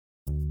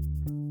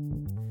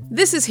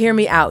This is Hear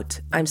Me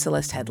Out. I'm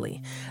Celeste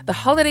Headley. The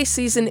holiday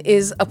season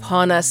is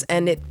upon us,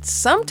 and it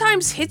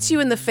sometimes hits you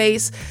in the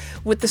face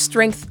with the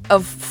strength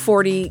of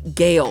 40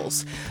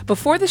 gales.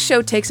 Before the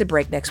show takes a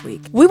break next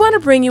week, we want to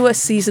bring you a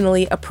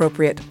seasonally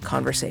appropriate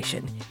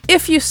conversation.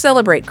 If you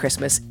celebrate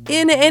Christmas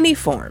in any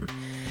form,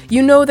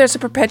 you know there's a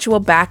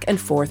perpetual back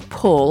and forth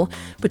pull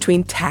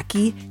between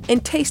tacky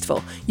and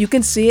tasteful. You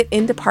can see it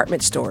in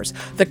department stores.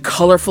 The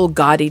colorful,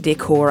 gaudy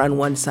decor on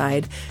one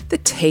side, the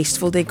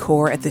tasteful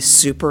decor at the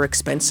super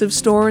expensive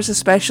stores,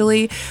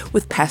 especially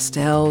with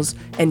pastels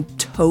and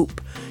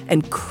taupe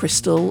and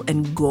crystal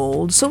and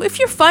gold. So if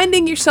you're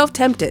finding yourself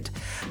tempted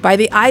by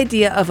the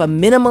idea of a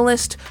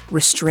minimalist,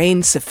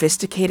 restrained,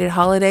 sophisticated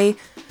holiday,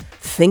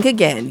 think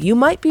again. You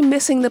might be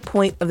missing the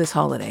point of this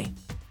holiday.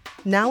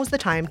 Now is the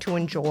time to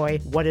enjoy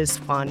what is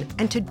fun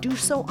and to do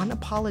so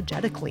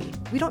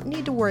unapologetically. We don't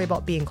need to worry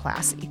about being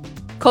classy.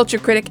 Culture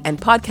critic and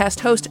podcast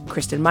host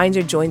Kristen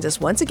Meinzer joins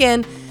us once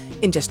again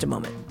in just a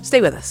moment.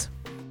 Stay with us.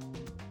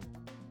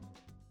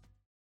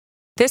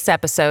 This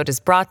episode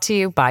is brought to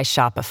you by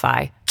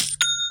Shopify.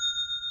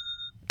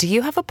 Do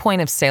you have a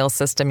point of sale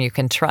system you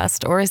can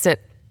trust, or is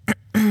it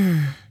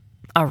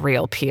a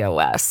real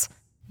POS?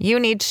 You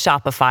need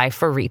Shopify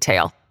for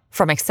retail.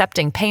 From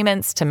accepting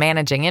payments to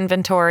managing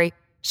inventory,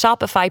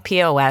 Shopify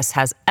POS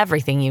has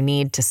everything you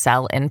need to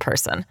sell in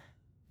person.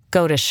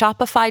 Go to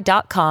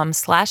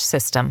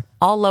shopify.com/system,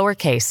 all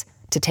lowercase,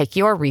 to take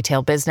your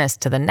retail business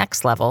to the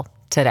next level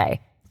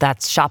today.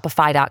 That's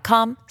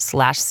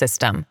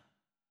shopify.com/system.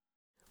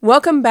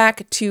 Welcome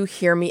back to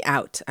Hear Me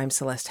Out. I'm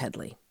Celeste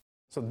Headley.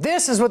 So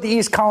this is what the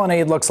East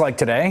Colonnade looks like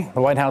today.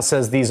 The White House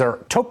says these are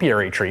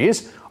topiary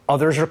trees.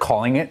 Others are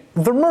calling it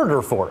the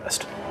murder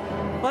forest.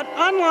 But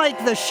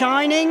unlike The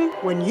Shining,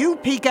 when you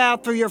peek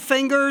out through your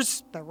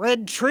fingers, the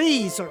red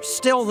trees are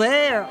still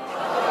there.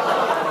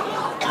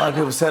 A lot of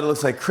people said it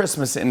looks like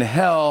Christmas in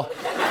hell.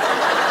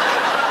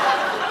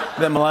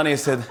 Then Melania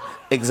said,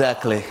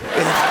 exactly.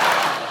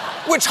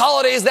 Which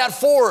holiday is that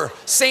for?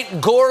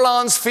 St.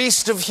 Gorlan's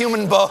Feast of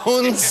Human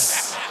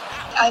Bones?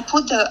 I'm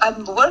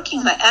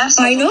working my ass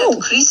off on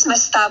that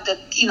Christmas stuff that,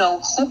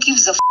 who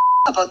gives a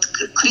about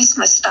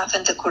Christmas stuff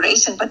and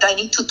decoration, but I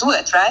need to do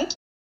it, right?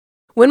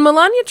 When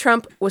Melania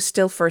Trump was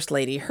still First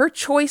Lady, her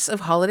choice of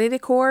holiday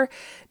decor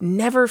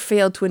never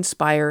failed to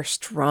inspire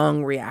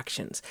strong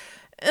reactions.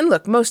 And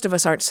look, most of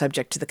us aren't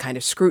subject to the kind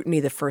of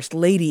scrutiny the First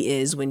Lady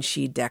is when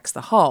she decks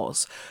the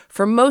halls.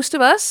 For most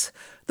of us,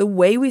 the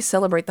way we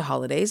celebrate the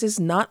holidays is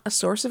not a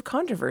source of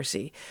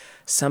controversy.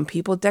 Some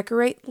people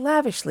decorate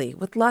lavishly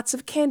with lots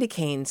of candy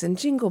canes and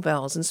jingle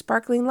bells and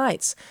sparkling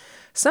lights.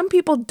 Some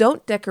people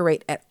don't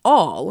decorate at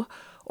all,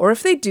 or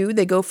if they do,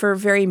 they go for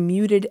very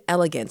muted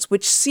elegance,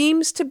 which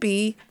seems to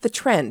be the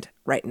trend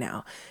right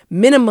now.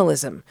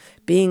 Minimalism,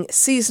 being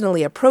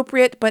seasonally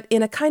appropriate, but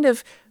in a kind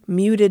of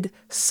muted,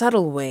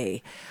 subtle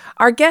way.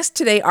 Our guest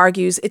today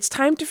argues it's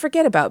time to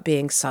forget about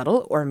being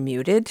subtle or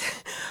muted,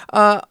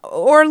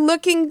 or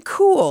looking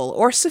cool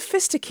or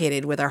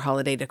sophisticated with our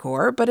holiday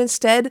decor, but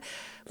instead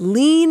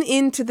lean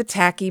into the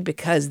tacky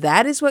because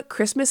that is what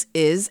Christmas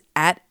is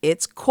at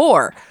its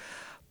core.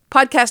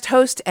 Podcast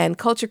host and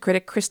culture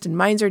critic Kristen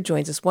Meinzer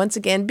joins us once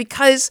again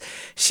because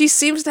she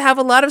seems to have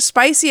a lot of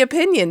spicy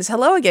opinions.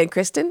 Hello again,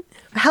 Kristen.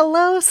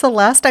 Hello,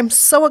 Celeste. I'm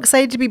so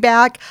excited to be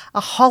back. A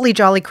holly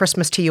jolly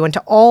Christmas to you and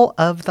to all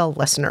of the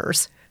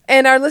listeners.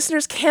 And our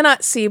listeners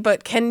cannot see,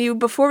 but can you,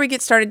 before we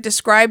get started,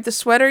 describe the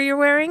sweater you're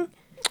wearing?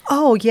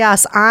 Oh,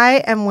 yes.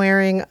 I am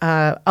wearing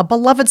a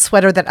beloved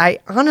sweater that I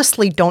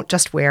honestly don't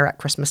just wear at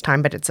Christmas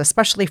time, but it's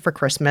especially for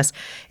Christmas.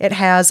 It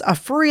has a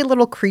furry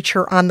little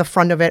creature on the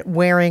front of it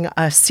wearing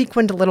a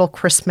sequined little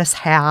Christmas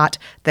hat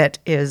that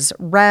is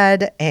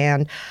red,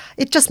 and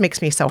it just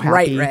makes me so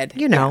happy. Bright red.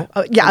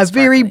 A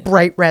very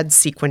bright red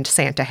sequined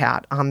Santa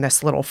hat on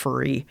this little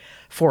furry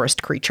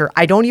forest creature.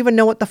 I don't even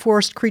know what the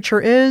forest creature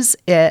is.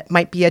 It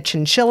might be a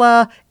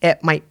chinchilla.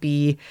 It might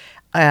be...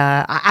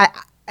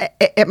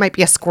 It might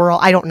be a squirrel.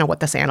 I don't know what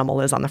this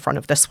animal is on the front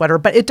of this sweater,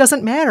 but it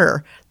doesn't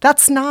matter.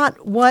 That's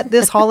not what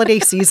this holiday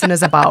season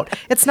is about.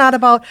 It's not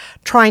about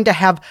trying to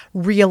have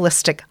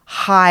realistic,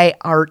 high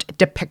art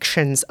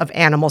depictions of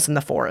animals in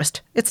the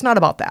forest. It's not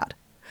about that.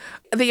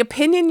 The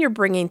opinion you're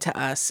bringing to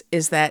us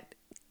is that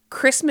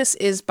Christmas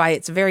is by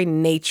its very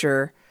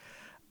nature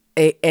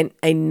a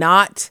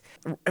not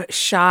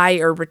shy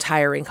or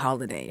retiring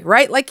holiday,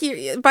 right? Like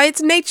by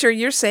its nature,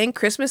 you're saying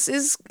Christmas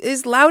is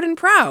loud and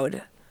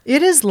proud.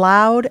 It is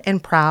loud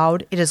and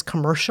proud. It is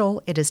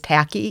commercial. It is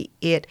tacky.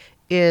 It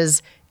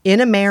is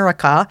in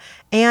America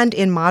and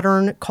in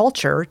modern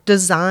culture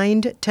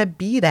designed to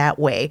be that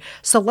way.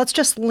 So let's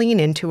just lean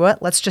into it.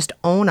 Let's just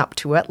own up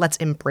to it. Let's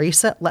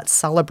embrace it. Let's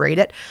celebrate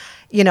it.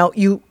 You know,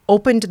 you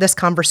opened this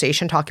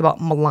conversation talking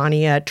about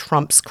Melania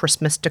Trump's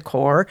Christmas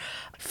decor.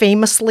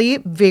 Famously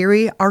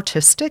very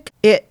artistic.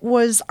 It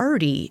was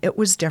arty. It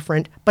was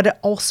different, but it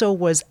also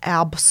was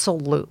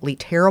absolutely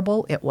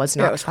terrible. It was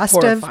not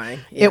festive. Yeah.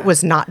 It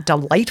was not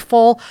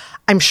delightful.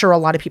 I'm sure a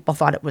lot of people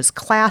thought it was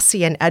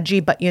classy and edgy,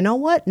 but you know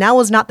what? Now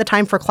is not the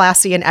time for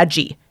classy and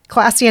edgy.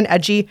 Classy and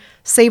edgy,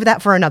 save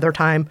that for another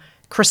time.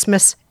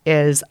 Christmas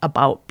is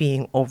about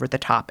being over the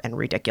top and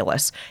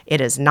ridiculous.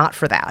 It is not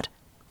for that.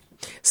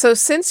 So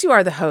since you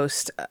are the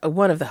host,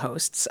 one of the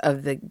hosts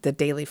of the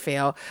Daily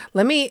Fail,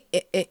 let me,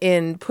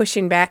 in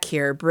pushing back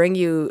here, bring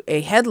you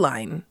a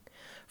headline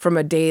from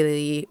a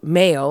Daily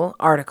Mail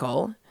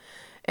article,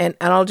 and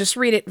I'll just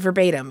read it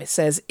verbatim. It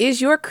says,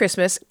 "Is your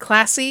Christmas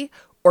classy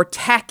or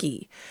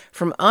tacky?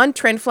 From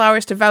on-trend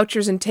flowers to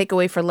vouchers and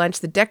takeaway for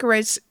lunch, the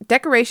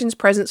decorations,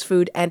 presents,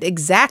 food, and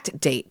exact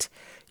date.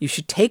 You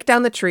should take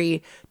down the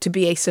tree to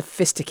be a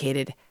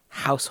sophisticated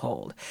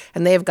household."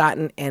 And they have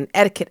gotten an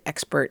etiquette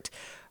expert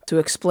to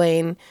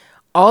explain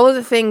all of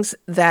the things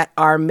that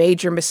are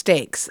major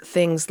mistakes.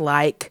 Things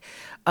like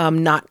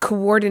not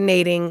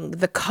coordinating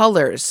the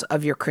colors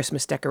of your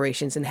Christmas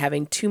decorations and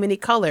having too many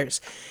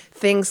colors.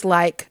 Things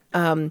like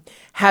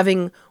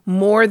having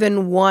more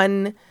than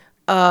one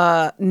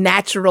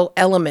natural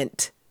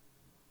element.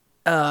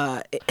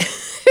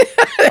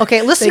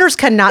 Okay, listeners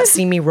cannot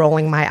see me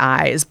rolling my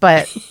eyes,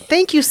 but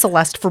thank you,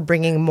 Celeste, for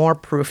bringing more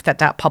proof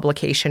that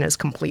publication is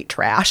complete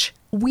trash.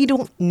 We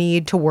don't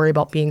need to worry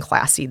about being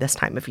classy this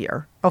time of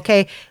year,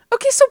 okay?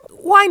 Okay, so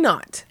why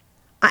not?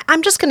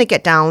 I'm just going to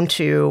get down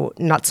to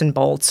nuts and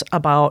bolts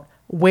about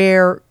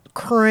where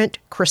current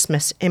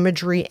Christmas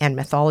imagery and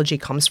mythology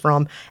comes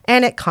from,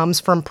 and it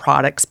comes from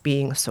products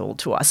being sold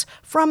to us.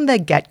 From the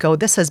get-go,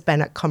 this has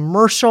been a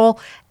commercial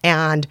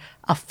and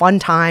a fun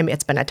time.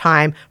 It's been a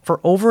time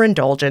for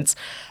overindulgence.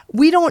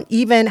 We don't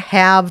even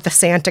have the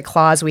Santa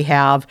Claus we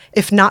have,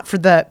 if not for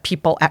the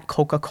people at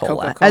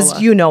Coca-Cola.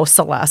 As you know,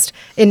 Celeste,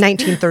 in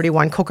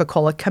 1931,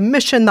 Coca-Cola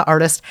commissioned the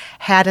artist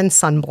Haddon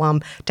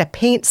Sundblom to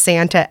paint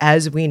Santa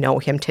as we know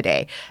him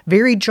today.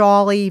 Very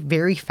jolly,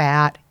 very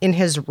fat, in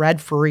his red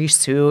furry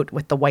suit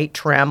with the white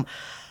trim.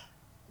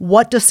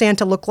 What does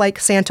Santa look like?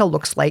 Santa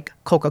looks like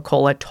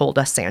Coca-Cola told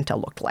us Santa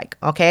looked like,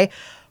 okay?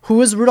 Who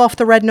was Rudolph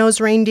the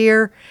Red-Nosed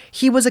Reindeer?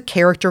 He was a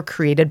character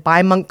created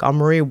by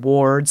Montgomery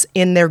Wards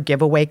in their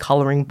giveaway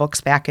coloring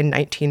books back in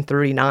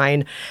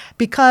 1939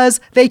 because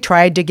they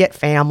tried to get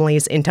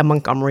families into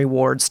Montgomery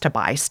Wards to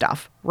buy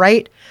stuff,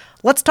 right?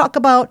 Let's talk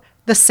about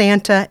the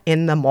Santa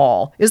in the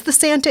mall. Is the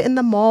Santa in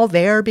the mall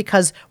there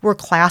because we're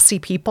classy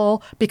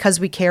people, because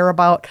we care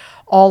about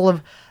all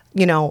of,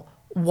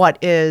 what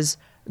is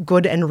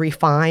good and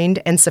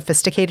refined and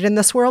sophisticated in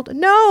this world?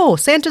 No,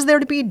 Santa's there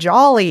to be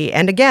jolly.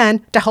 And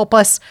again, to help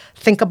us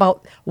think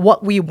about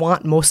what we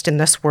want most in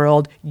this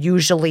world,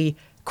 usually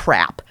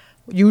crap,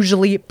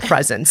 usually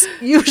presents,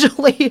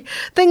 usually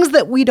things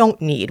that we don't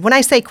need. When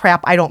I say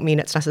crap, I don't mean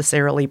it's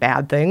necessarily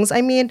bad things.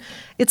 I mean,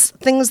 it's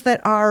things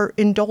that are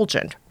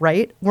indulgent,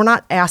 right? We're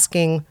not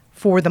asking,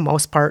 for the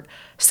most part,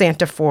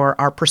 Santa for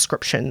our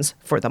prescriptions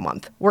for the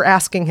month. We're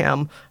asking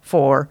him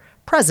for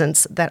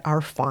presents that are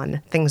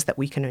fun, things that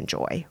we can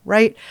enjoy,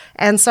 right?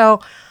 And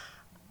so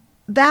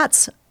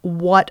that's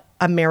what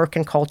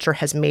American culture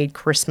has made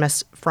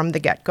Christmas from the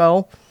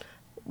get-go.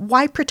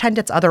 Why pretend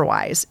it's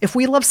otherwise? If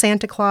we love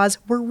Santa Claus,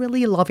 we're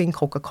really loving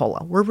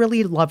Coca-Cola. We're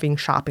really loving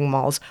shopping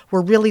malls.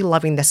 We're really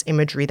loving this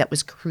imagery that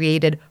was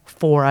created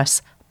for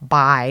us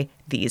by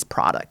these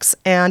products.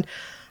 And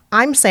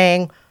I'm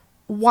saying,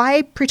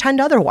 why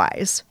pretend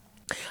otherwise?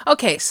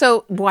 Okay,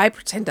 so why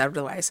pretend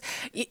otherwise?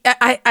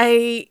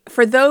 I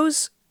for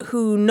those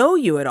who know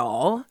you at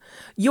all,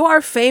 you are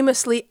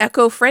famously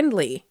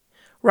eco-friendly,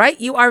 right?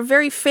 You are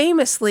very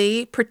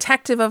famously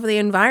protective of the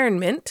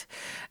environment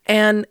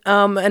and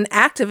an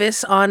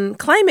activist on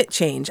climate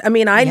change. I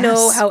mean, I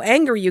know how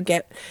angry you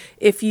get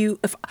if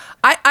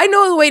I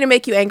know the way to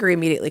make you angry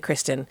immediately,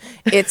 Kristen.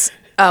 It's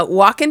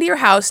walk into your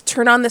house,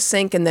 turn on the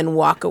sink, and then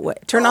walk away.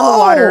 Turn on the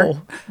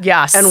water,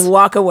 and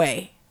walk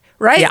away,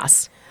 right?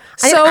 Yes.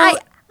 So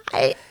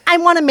I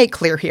want to make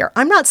clear here.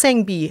 I'm not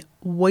saying be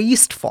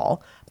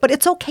wasteful, but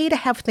it's okay to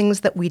have things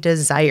that we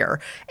desire.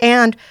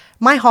 And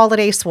my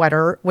holiday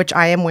sweater, which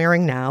I am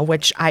wearing now,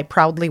 which I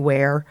proudly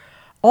wear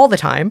all the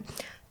time,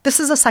 this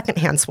is a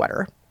secondhand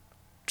sweater.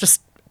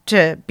 Just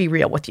to be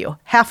real with you.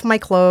 Half my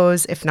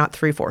clothes, if not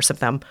 3/4 of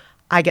them,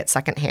 I get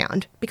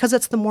secondhand because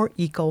it's the more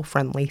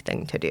eco-friendly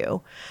thing to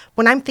do.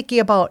 When I'm thinking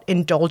about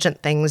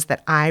indulgent things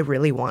that I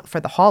really want for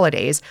the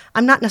holidays,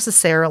 I'm not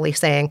necessarily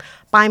saying,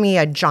 buy me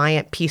a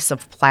giant piece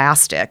of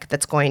plastic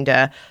that's going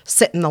to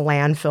sit in the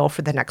landfill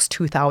for the next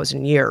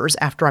 2,000 years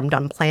after I'm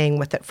done playing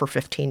with it for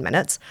 15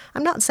 minutes.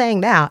 I'm not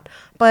saying that,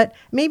 but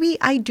maybe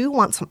I do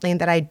want something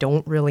that I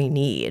don't really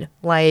need,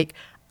 like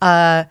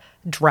a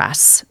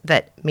dress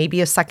that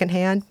maybe is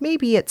secondhand,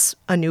 maybe it's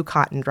a new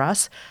cotton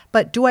dress,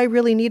 but do I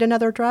really need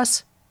another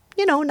dress?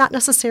 Not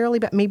necessarily,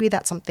 but maybe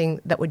that's something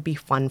that would be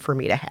fun for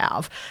me to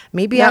have.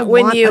 Maybe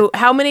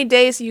how many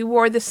days you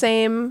wore the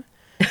same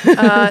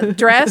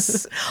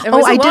dress?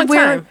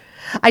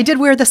 I did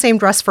wear the same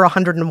dress for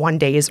 101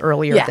 days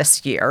earlier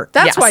this year.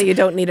 That's why you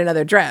don't need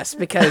another dress,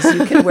 because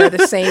you can wear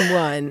the same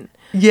one.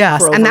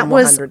 Yes, for and over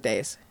 100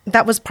 days.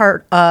 That was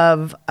part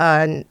of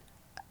an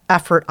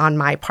effort on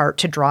my part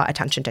to draw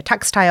attention to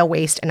textile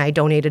waste, and I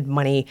donated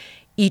money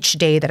each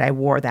day that I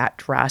wore that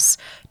dress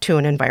to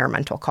an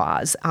environmental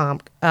cause,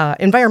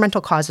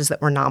 environmental causes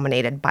that were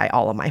nominated by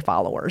all of my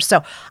followers.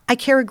 So I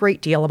care a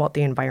great deal about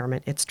the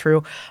environment, it's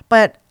true.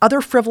 But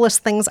other frivolous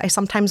things I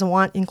sometimes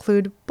want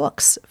include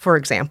books, for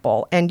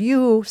example. And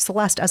you,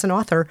 Celeste, as an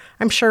author,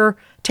 I'm sure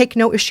take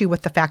no issue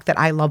with the fact that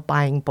I love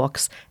buying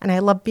books and I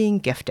love being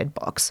gifted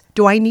books.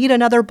 Do I need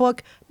another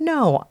book?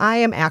 No, I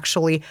am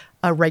actually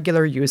a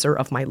regular user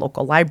of my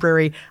local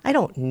library. I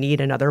don't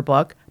need another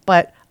book,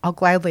 but I'll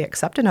gladly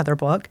accept another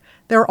book.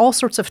 There are all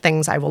sorts of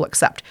things I will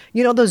accept.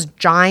 You know those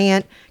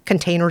giant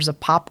containers of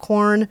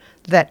popcorn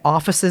that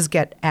offices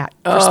get at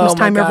Christmas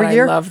time every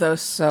year? I love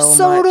those so much.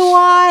 So do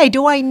I.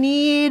 Do I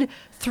need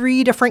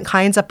 3 different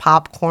kinds of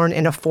popcorn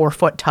in a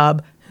 4-foot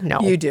tub? No.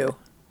 You do.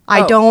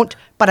 I don't,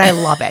 but I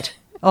love it.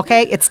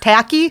 Okay? It's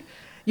tacky.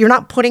 You're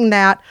not putting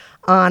that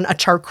on a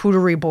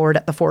charcuterie board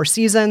at the Four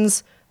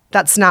Seasons.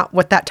 That's not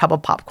what that tub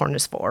of popcorn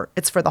is for.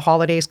 It's for the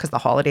holidays because the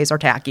holidays are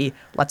tacky.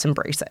 Let's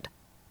embrace it.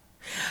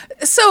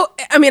 So,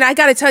 I mean, I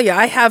got to tell you,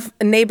 I have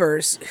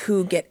neighbors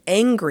who get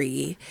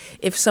angry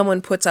if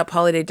someone puts up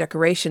holiday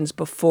decorations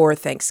before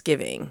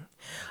Thanksgiving.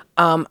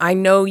 I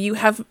know you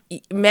have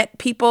met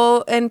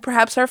people and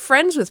perhaps are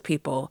friends with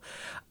people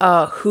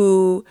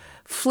who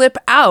flip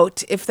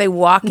out if they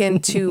walk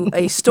into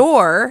a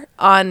store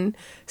on,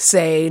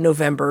 say,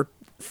 November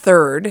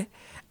 3rd,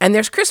 and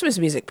there's Christmas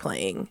music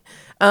playing.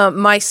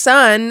 My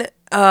son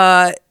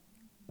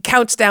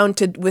counts down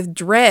with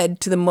dread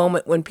to the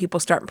moment when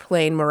people start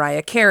playing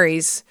Mariah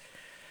Carey's,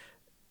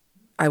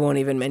 I won't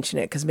even mention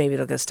it because maybe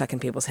it'll get stuck in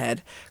people's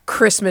head,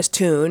 Christmas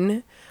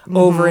tune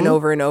over and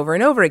over and over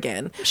and over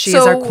again. She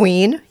is our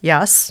queen.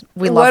 Yes,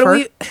 we love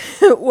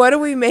her. What do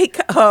we make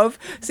of,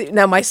 see,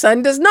 now my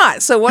son does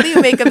not. So what do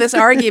you make of this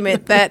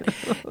argument that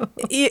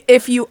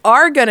if you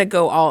are going to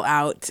go all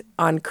out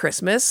on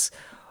Christmas,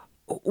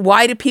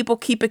 why do people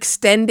keep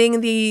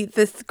extending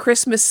the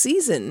Christmas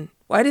season?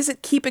 Why does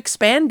it keep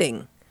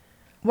expanding?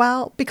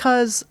 Well,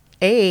 because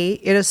A,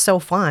 it is so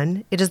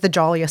fun. It is the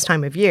jolliest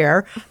time of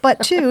year.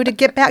 But 2, to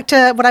get back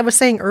to what I was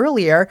saying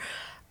earlier,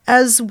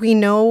 as we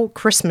know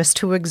Christmas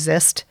to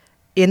exist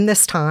in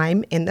this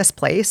time, in this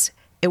place,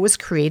 it was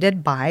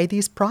created by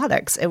these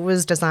products. It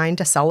was designed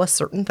to sell us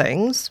certain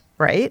things,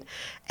 right?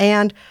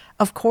 And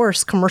of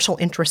course, commercial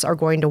interests are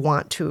going to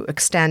want to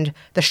extend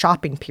the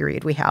shopping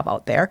period we have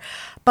out there.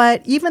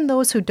 But even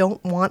those who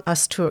don't want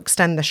us to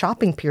extend the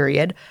shopping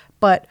period,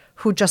 but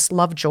who just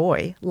love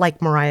joy,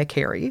 like Mariah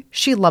Carey.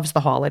 She loves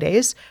the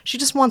holidays. She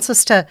just wants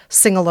us to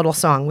sing a little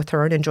song with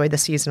her and enjoy the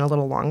season a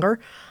little longer.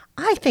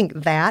 I think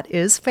that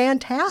is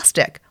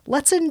fantastic.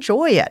 Let's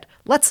enjoy it.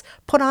 Let's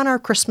put on our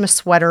Christmas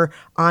sweater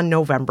on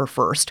November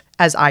 1st,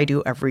 as I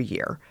do every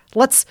year.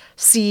 Let's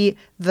see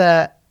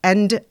the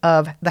end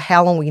of the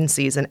Halloween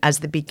season as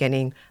the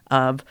beginning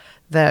of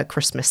the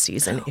Christmas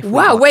season.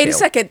 Wow, wait a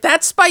second.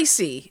 That's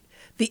spicy.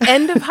 The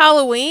end of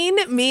Halloween,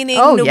 meaning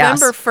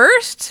November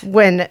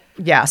 1st?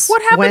 Yes.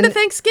 What happened to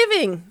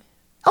Thanksgiving?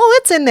 Oh,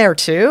 it's in there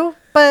too.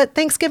 But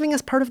Thanksgiving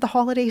is part of the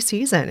holiday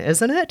season,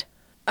 isn't it?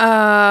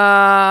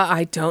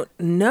 I don't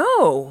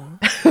know.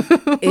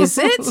 Is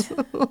it?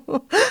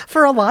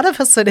 For a lot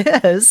of us, it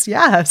is.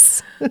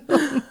 Yes.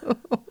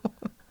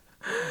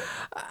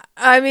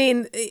 I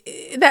mean,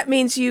 that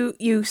means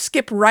you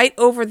skip right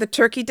over the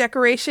turkey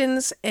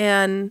decorations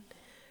and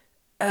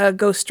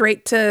go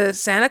straight to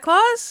Santa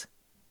Claus?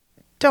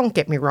 Don't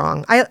get me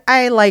wrong.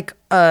 I like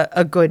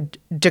a good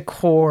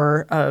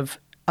decor of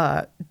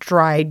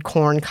dried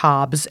corn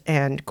cobs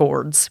and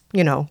gourds.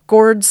 You know,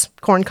 gourds,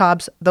 corn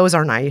cobs, those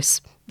are nice.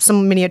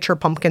 Some miniature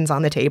pumpkins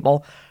on the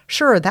table.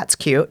 Sure, that's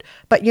cute.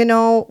 But you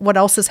know what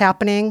else is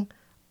happening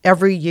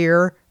every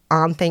year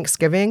on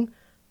Thanksgiving?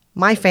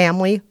 My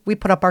family, we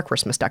put up our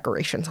Christmas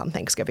decorations on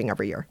Thanksgiving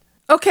every year.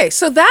 Okay,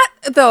 so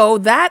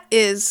that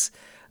is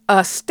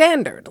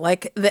standard.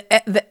 Like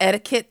the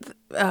etiquette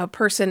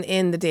person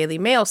in the Daily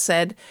Mail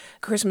said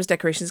Christmas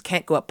decorations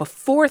can't go up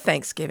before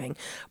Thanksgiving.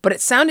 But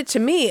it sounded to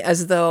me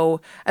as though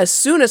as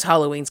soon as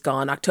Halloween's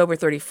gone, October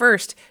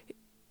 31st,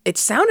 it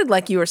sounded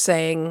like you were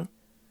saying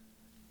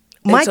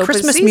my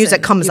Christmas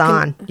music comes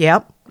on.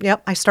 Yep.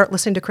 I start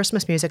listening to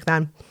Christmas music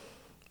then.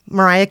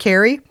 Mariah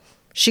Carey,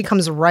 she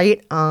comes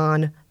right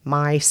on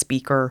my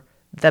speaker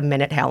the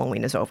minute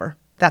Halloween is over.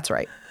 That's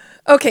right.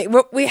 Okay,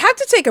 well, we have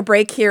to take a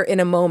break here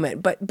in a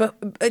moment, but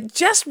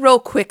just real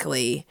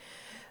quickly,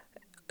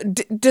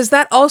 does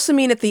that also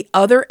mean at the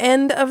other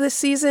end of the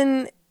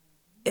season,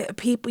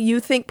 you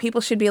think people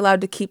should be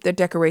allowed to keep their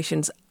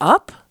decorations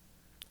up?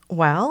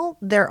 Well,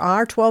 there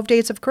are 12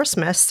 days of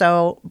Christmas,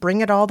 so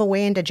bring it all the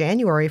way into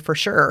January for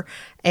sure.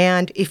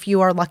 And if you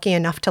are lucky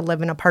enough to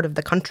live in a part of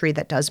the country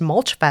that does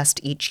Mulch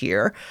Fest each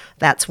year,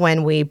 that's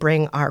when we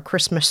bring our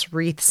Christmas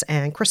wreaths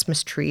and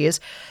Christmas trees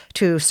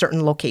to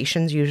certain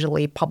locations,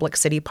 usually public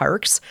city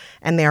parks,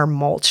 and they are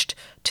mulched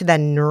to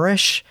then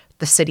nourish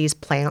the city's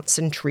plants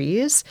and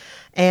trees.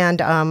 And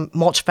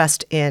Mulch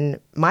Fest in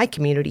my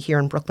community here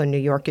in Brooklyn, New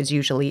York is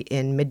usually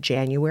in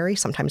mid-January,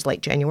 sometimes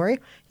late January.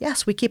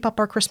 Yes, we keep up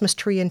our Christmas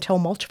tree until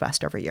Mulch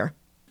Fest every year.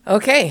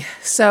 Okay,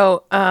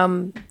 so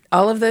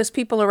all of those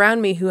people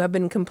around me who have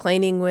been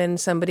complaining when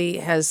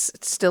somebody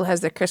still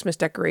has their Christmas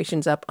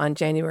decorations up on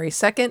January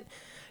 2nd,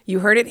 you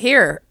heard it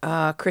here.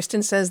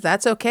 Kristen says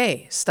that's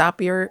okay. Stop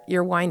your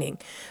whining.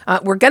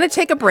 We're gonna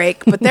take a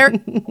break, but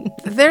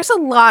there's a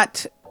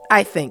lot,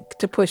 I think,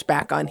 to push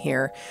back on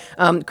here.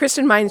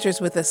 Kristen Meinzer's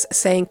with us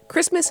saying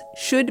Christmas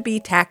should be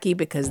tacky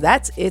because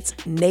that's its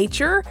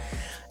nature.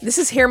 This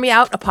is Hear Me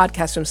Out, a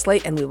podcast from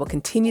Slate, and we will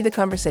continue the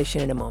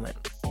conversation in a moment.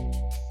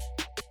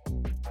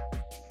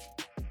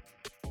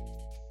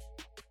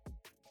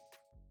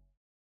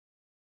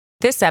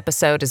 This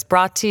episode is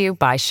brought to you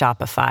by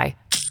Shopify.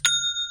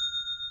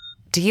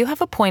 Do you have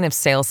a point of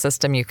sale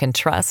system you can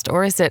trust,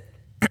 or is it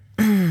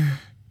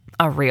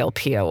a real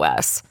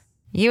POS?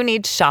 You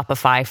need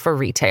Shopify for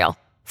retail.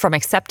 From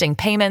accepting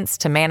payments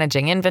to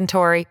managing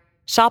inventory,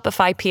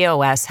 Shopify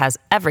POS has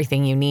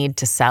everything you need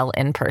to sell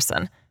in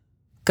person.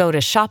 Go to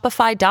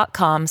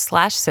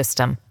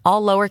shopify.com/system,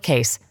 all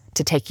lowercase,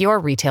 to take your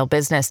retail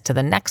business to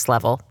the next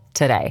level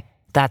today.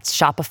 That's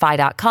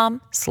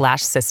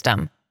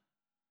shopify.com/system.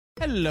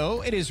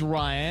 Hello, it is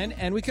Ryan,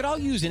 and we could all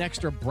use an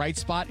extra bright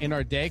spot in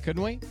our day,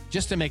 couldn't we?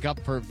 Just to make up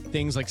for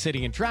things like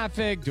sitting in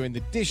traffic, doing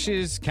the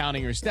dishes,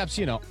 counting your steps,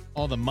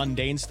 all the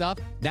mundane stuff.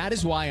 That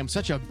is why I'm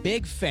such a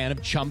big fan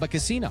of Chumba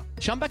Casino.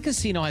 Chumba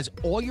Casino has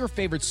all your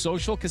favorite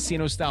social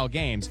casino-style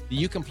games that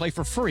you can play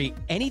for free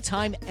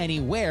anytime,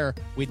 anywhere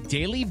with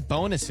daily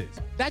bonuses.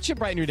 That should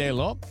brighten your day a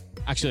little.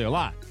 Actually, a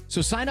lot.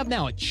 So sign up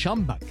now at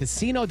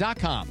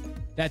ChumbaCasino.com.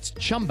 That's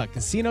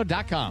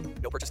ChumbaCasino.com.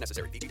 No purchase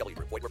necessary. VGW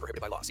Group. Void where prohibited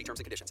by law. See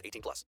terms and conditions.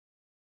 18+.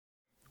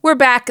 We're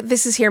back.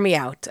 This is Hear Me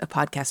Out, a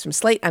podcast from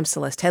Slate. I'm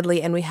Celeste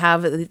Headley, and we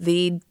have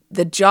the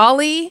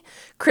jolly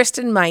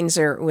Kristen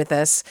Meinzer with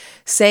us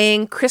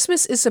saying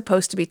Christmas is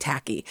supposed to be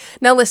tacky.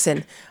 Now,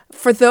 listen,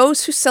 for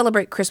those who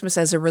celebrate Christmas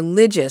as a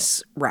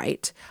religious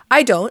rite,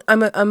 I don't.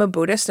 I'm a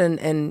Buddhist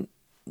and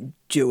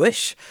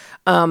Jewish.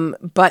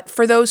 But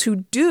for those who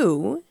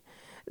do,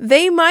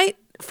 they might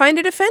find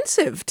it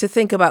offensive to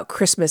think about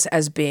Christmas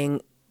as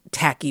being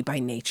tacky by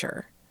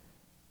nature.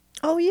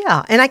 Oh,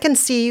 yeah. And I can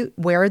see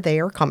where they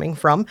are coming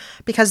from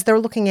because they're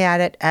looking at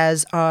it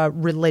as a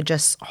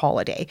religious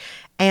holiday.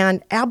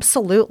 And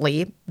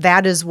absolutely,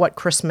 that is what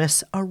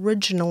Christmas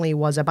originally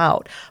was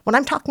about. What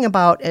I'm talking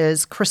about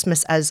is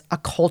Christmas as a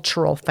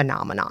cultural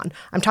phenomenon.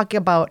 I'm talking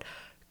about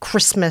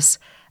Christmas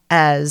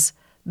as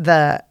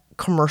the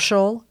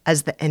commercial,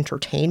 as the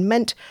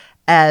entertainment,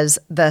 as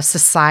the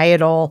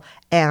societal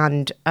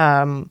and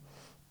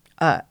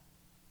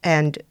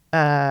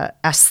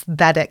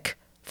aesthetic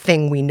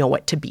thing we know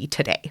it to be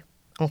today.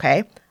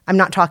 Okay? I'm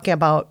not talking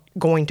about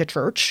going to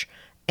church,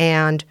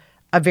 and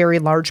a very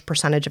large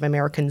percentage of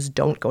Americans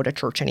don't go to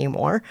church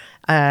anymore.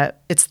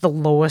 It's the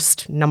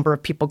lowest number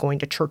of people going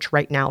to church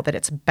right now that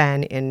it's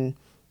been in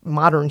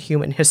modern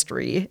human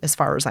history, as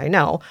far as I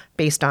know,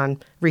 based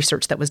on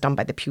research that was done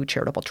by the Pew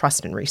Charitable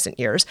Trust in recent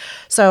years.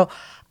 So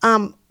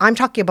I'm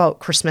talking about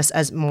Christmas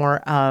as more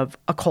of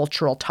a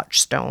cultural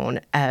touchstone,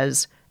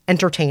 as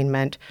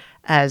entertainment,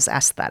 as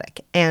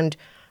aesthetic. And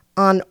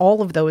on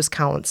all of those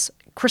counts,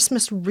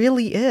 Christmas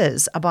really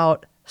is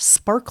about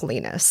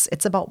sparkliness.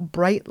 It's about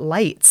bright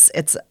lights.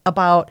 It's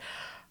about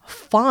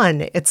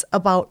fun. It's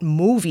about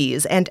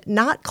movies, and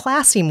not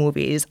classy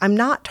movies. I'm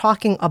not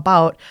talking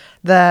about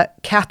the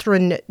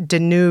Catherine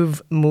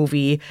Deneuve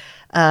movie,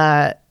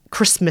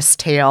 Christmas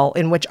Tale,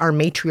 in which our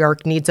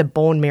matriarch needs a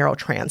bone marrow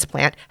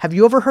transplant. Have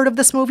you ever heard of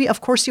this movie?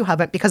 Of course you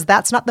haven't, because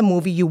that's not the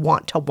movie you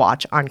want to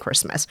watch on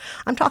Christmas.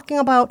 I'm talking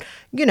about,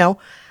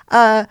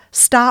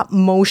 stop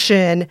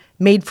motion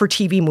made for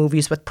TV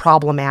movies with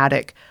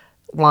problematic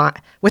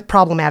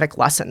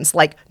lessons,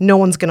 like no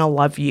one's gonna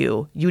love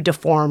you, you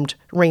deformed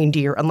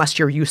reindeer, unless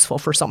you're useful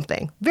for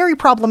something. Very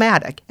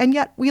problematic, and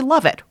yet we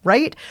love it,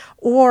 right?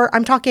 Or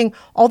I'm talking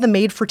all the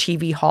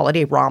made-for-TV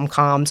holiday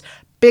rom-coms.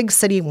 Big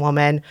city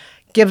woman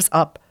gives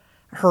up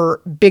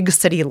her big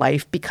city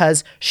life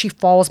because she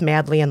falls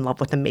madly in love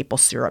with a maple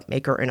syrup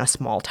maker in a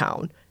small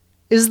town.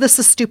 Is this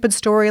a stupid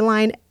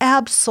storyline?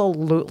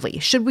 Absolutely.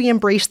 Should we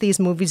embrace these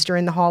movies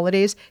during the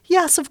holidays?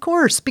 Yes, of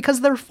course,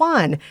 because they're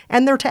fun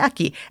and they're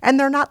tacky. And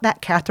they're not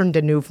that Catherine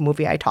Deneuve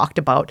movie I talked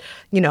about,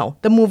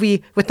 the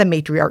movie with the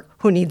matriarch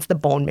who needs the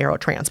bone marrow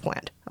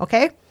transplant.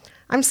 Okay?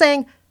 I'm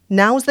saying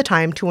now's the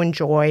time to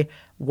enjoy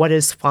what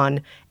is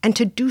fun and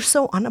to do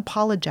so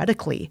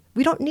unapologetically.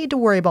 We don't need to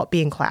worry about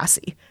being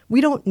classy. We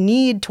don't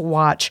need to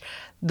watch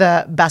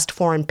the best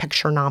foreign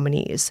picture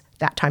nominees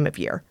that time of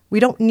year.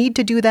 We don't need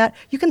to do that.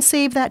 You can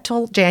save that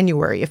till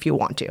January if you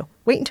want to.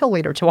 Wait until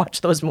later to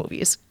watch those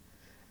movies.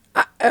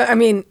 I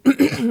mean,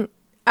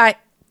 I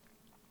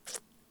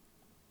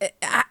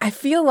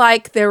feel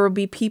like there will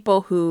be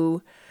people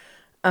who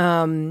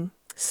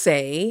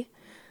say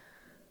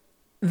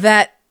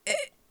that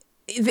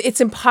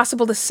it's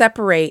impossible to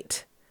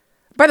separate.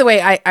 By the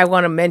way, I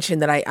want to mention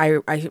that I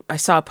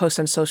saw a post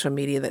on social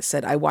media that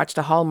said I watched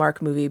a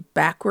Hallmark movie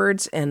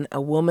backwards, and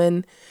a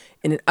woman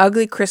in an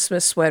ugly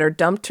Christmas sweater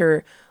dumped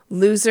her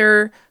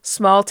loser,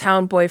 small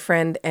town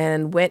boyfriend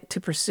and went to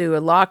pursue a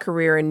law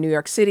career in New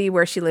York City,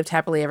 where she lived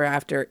happily ever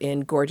after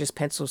in gorgeous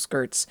pencil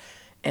skirts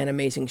and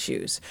amazing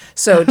shoes.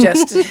 So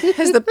just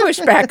as the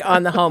pushback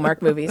on the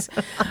Hallmark movies.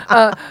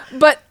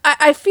 But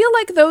I feel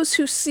like those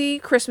who see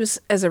Christmas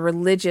as a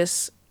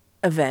religious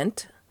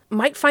event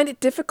might find it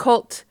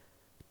difficult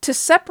to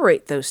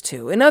separate those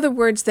two. In other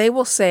words, they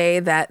will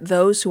say that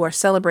those who are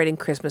celebrating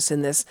Christmas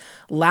in this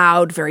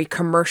loud, very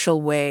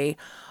commercial way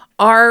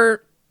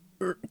are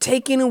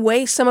taking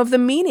away some of the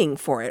meaning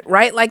for it,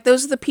 right? Like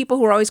those are the people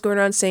who are always going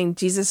around saying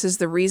Jesus is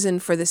the reason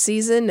for the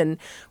season, and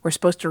we're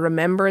supposed to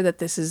remember that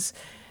this is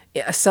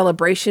a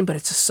celebration, but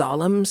it's a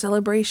solemn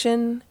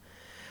celebration.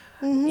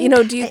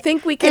 Mm-hmm. Do you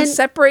think we can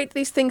separate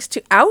these things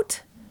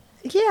out?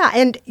 Yeah,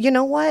 and you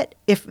know what?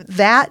 If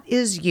that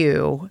is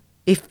you,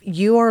 if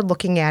you are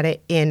looking at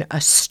it in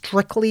a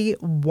strictly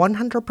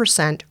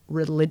 100%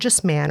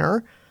 religious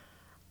manner,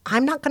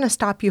 I'm not going to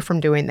stop you from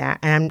doing that.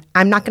 And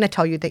I'm not going to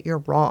tell you that you're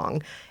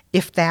wrong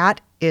if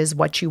that is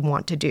what you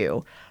want to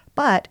do.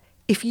 But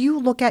if you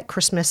look at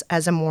Christmas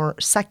as a more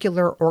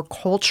secular or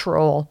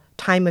cultural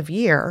time of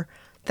year,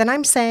 then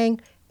I'm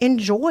saying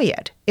enjoy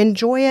it.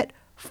 Enjoy it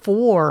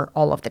for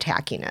all of the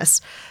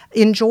tackiness.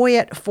 Enjoy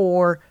it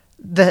for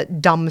the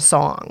dumb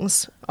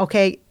songs,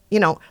 okay?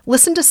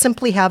 Listen to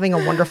Simply Having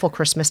a Wonderful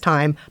Christmas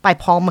Time by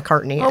Paul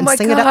McCartney and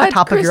sing it at the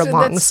top of your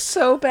lungs. That's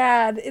so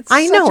bad. It's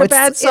such a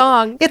bad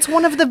song. It's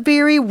one of the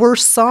very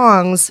worst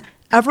songs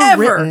ever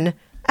written,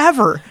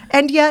 ever.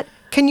 And yet,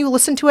 can you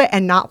listen to it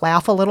and not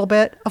laugh a little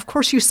bit? Of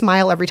course you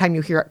smile every time you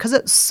hear it because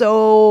it's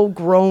so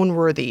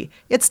groan-worthy.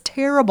 It's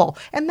terrible.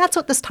 And that's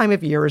what this time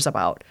of year is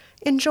about.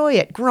 Enjoy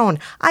it, groan.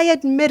 I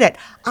admit it.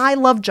 I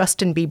love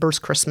Justin Bieber's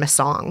Christmas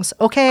songs,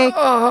 okay?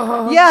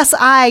 Yes,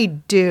 I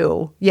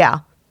do. Yeah.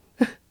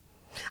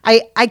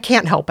 I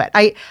can't help it.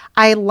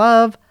 I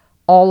love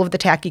all of the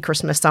tacky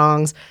Christmas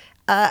songs.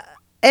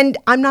 And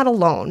I'm not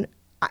alone.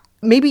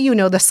 Maybe you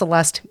know this,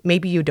 Celeste.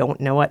 Maybe you don't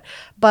know it.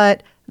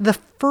 But the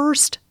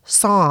first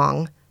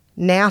song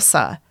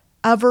NASA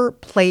ever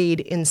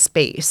played in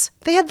space,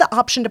 they had the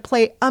option to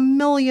play a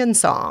million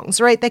songs,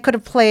 right? They could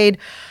have played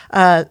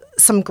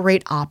some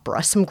great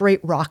opera, some great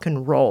rock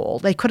and roll.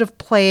 They could have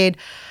played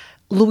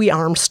Louis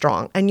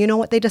Armstrong. And you know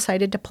what they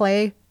decided to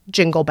play?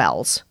 Jingle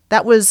Bells.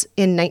 That was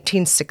in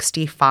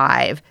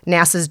 1965,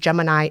 NASA's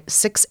Gemini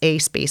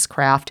 6A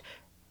spacecraft.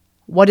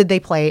 What did they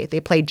play? They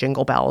played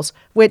Jingle Bells,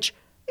 which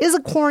is a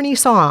corny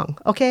song,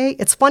 okay?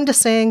 It's fun to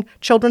sing,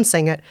 children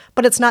sing it,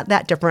 but it's not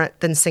that different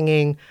than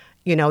singing,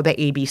 the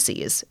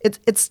ABCs.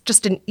 It's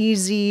just an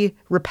easy,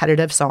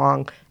 repetitive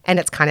song, and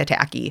it's kind of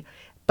tacky.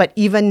 But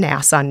even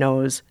NASA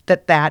knows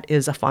that that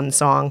is a fun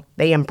song.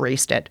 They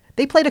embraced it.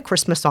 They played a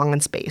Christmas song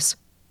in space.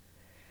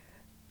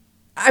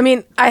 I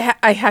mean,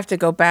 I have to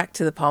go back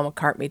to the Paul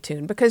McCartney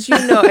tune because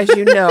as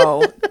you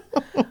know,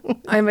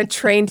 I'm a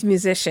trained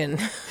musician.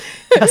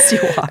 Yes, you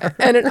are.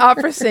 And an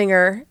opera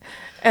singer.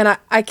 And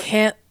I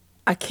can't,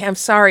 I'm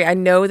sorry. I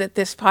know that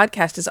this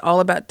podcast is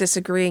all about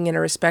disagreeing in a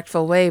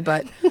respectful way,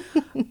 but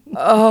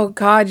oh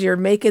God, you're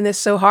making this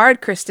so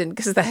hard, Kristen,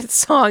 because that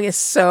song is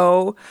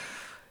so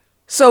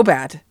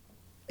bad.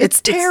 It's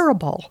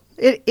terrible.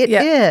 It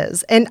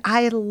is. And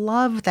I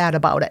love that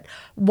about it.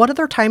 What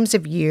other times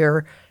of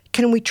year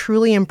can we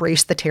truly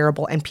embrace the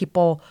terrible and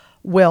people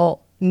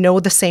will know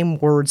the same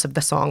words of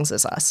the songs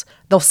as us?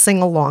 They'll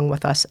sing along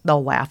with us.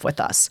 They'll laugh with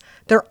us.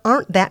 There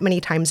aren't that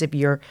many times of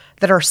year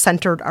that are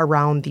centered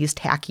around these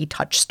tacky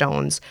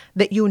touchstones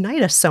that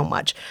unite us so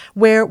much,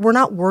 where we're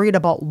not worried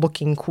about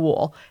looking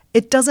cool.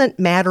 It doesn't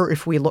matter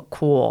if we look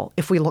cool,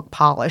 if we look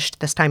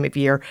polished this time of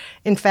year.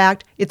 In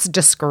fact, it's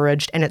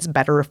discouraged and it's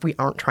better if we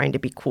aren't trying to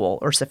be cool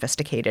or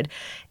sophisticated.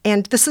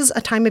 And this is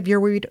a time of year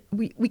where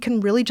we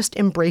can really just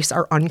embrace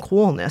our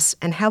uncoolness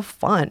and have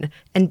fun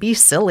and be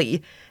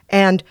silly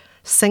and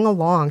sing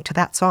along to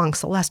that song.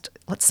 Celeste,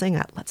 let's sing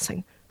it. Let's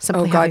sing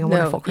Simply Having a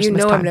Wonderful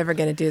Christmas Time. I'm never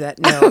going to do that.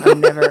 No, I'm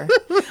never.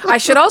 I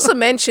should also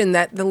mention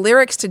that the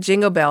lyrics to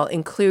Jingle Bell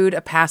include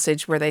a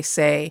passage where they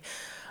say,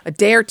 a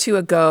day or two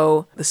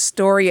ago, the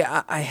story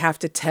I have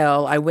to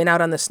tell, I went out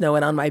on the snow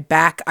and on my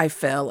back I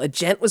fell. A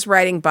gent was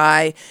riding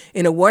by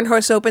in a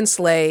one-horse open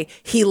sleigh.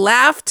 He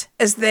laughed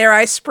as there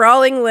I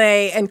sprawling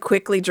lay and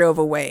quickly drove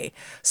away.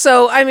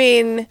 So, I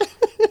mean,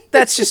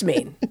 that's just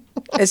mean.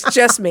 It's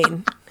just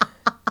mean.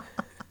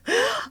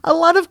 A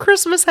lot of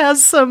Christmas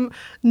has some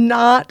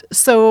not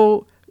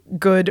so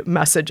good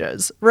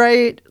messages,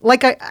 right?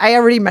 Like I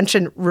already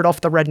mentioned Rudolph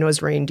the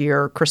Red-Nosed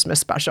Reindeer Christmas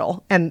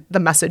special and the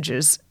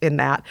messages in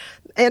that.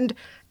 And,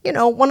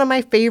 one of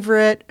my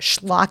favorite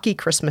schlocky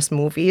Christmas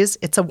movies,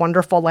 It's a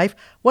Wonderful Life.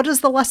 What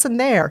is the lesson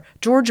there?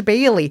 George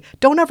Bailey,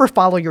 don't ever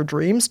follow your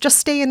dreams. Just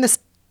stay in this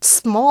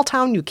small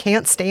town you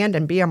can't stand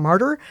and be a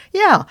martyr.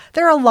 Yeah,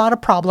 there are a lot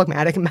of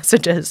problematic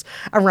messages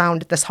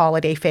around this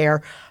holiday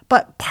fair.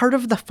 But part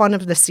of the fun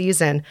of the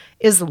season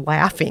is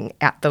laughing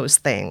at those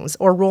things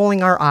or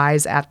rolling our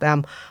eyes at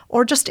them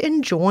or just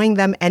enjoying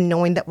them and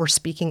knowing that we're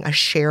speaking a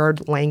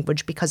shared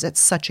language because it's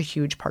such a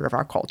huge part of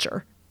our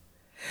culture.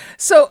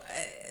 So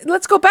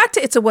let's go back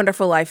to It's a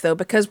Wonderful Life, though,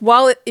 because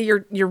while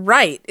you're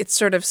right, it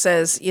sort of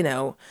says,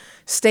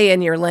 stay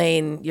in your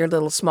lane, your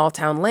little small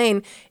town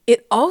lane.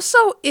 It also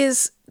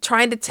is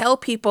trying to tell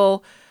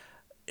people,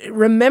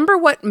 remember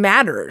what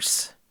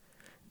matters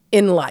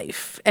in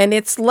life, and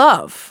it's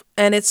love,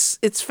 and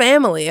it's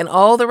family, and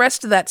all the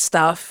rest of that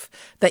stuff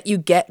that you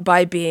get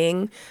by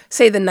being,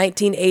 say, the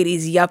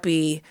 1980s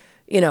yuppie,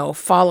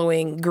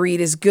 following greed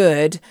is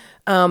good.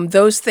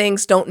 Those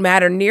things don't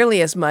matter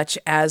nearly as much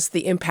as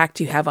the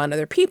impact you have on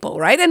other people,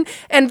 right?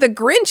 And The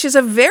Grinch is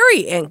a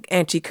very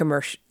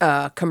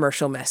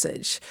anti-commercial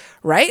message,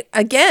 right?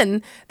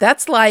 Again,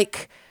 that's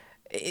like,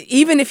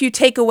 even if you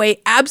take away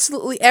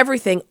absolutely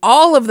everything,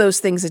 all of those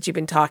things that you've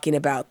been talking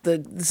about,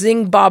 the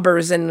zing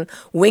bobbers and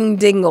wing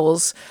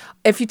dingles,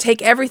 if you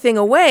take everything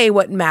away,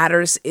 what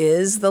matters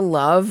is the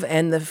love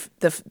and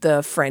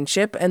the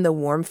friendship and the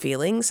warm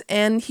feelings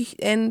and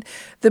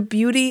the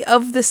beauty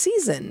of the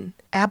season.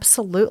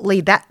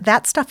 Absolutely.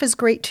 That stuff is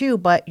great too.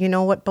 But you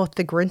know what both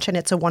The Grinch and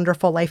It's a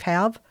Wonderful Life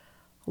have?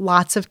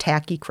 Lots of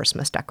tacky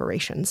Christmas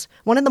decorations.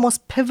 One of the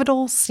most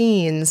pivotal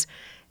scenes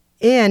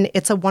in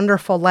It's a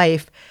Wonderful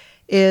Life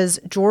is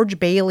George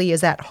Bailey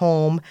is at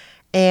home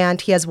and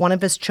he has one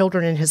of his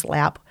children in his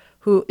lap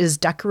who is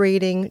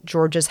decorating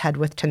George's head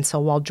with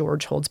tinsel while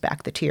George holds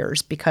back the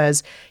tears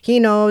because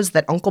he knows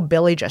that Uncle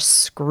Billy just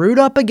screwed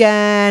up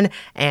again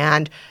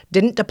and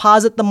didn't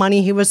deposit the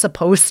money he was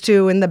supposed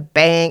to in the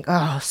bank.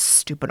 Oh,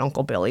 stupid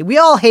Uncle Billy. We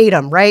all hate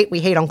him, right? We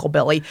hate Uncle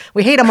Billy.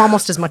 We hate him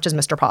almost as much as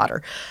Mr.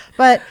 Potter.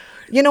 But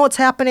you know what's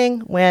happening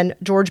when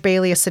George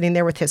Bailey is sitting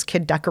there with his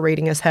kid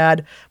decorating his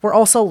head? We're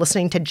also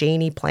listening to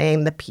Janie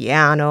playing the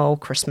piano,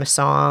 Christmas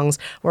songs.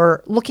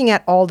 We're looking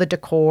at all the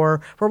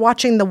decor. We're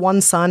watching the one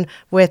son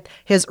with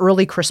his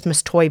early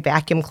Christmas toy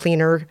vacuum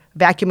cleaner,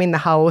 vacuuming the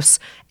house,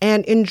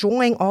 and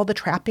enjoying all the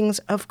trappings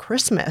of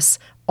Christmas.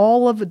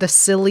 All of the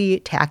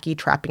silly, tacky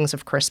trappings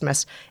of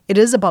Christmas. It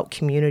is about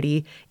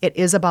community. It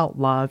is about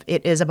love.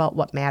 It is about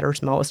what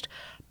matters most.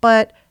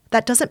 But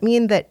that doesn't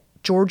mean that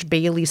George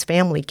Bailey's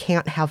family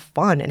can't have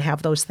fun and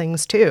have those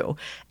things too.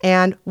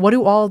 And what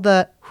do all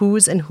the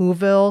Who's in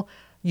Whoville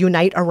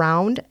unite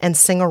around and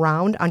sing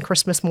around on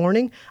Christmas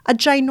morning? A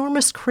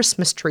ginormous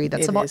Christmas tree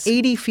that's about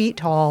 80 feet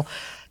tall,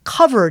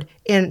 covered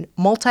in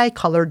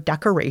multicolored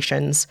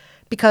decorations,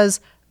 because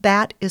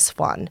that is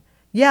fun.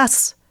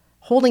 Yes,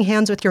 holding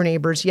hands with your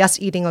neighbors. Yes,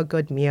 eating a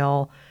good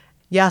meal.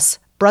 Yes,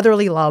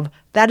 brotherly love.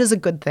 That is a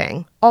good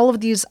thing. All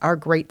of these are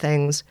great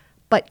things.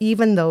 But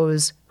even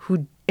those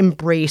who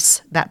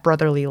embrace that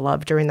brotherly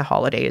love during the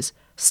holidays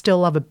still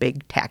love a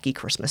big tacky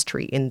Christmas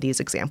tree in these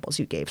examples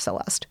you gave,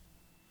 Celeste.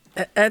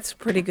 That's a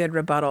pretty good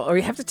rebuttal. Or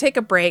we have to take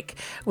a break.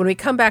 When we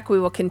come back,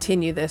 we will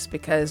continue this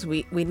because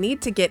we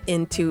need to get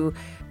into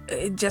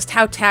just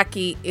how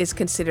tacky is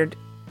considered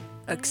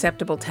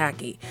acceptable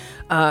tacky.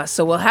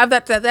 So we'll have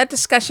that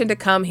discussion to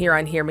come here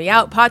on Hear Me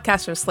Out,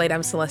 podcast from Slate.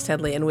 I'm Celeste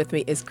Headley, and with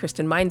me is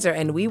Kristen Meinzer,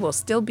 and we will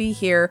still be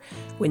here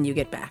when you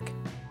get back.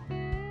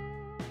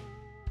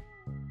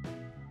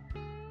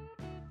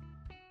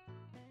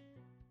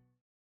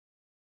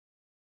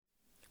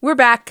 We're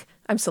back.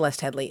 I'm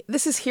Celeste Headley.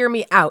 This is Hear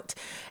Me Out.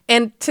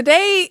 And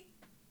today,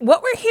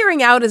 what we're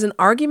hearing out is an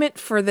argument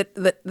for the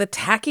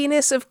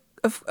tackiness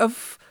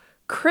of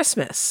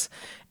Christmas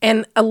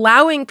and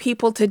allowing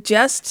people to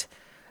just,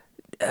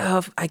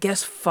 I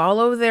guess,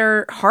 follow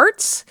their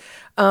hearts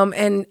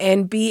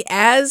and be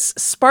as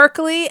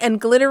sparkly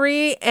and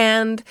glittery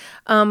and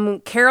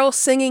carol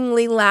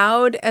singingly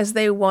loud as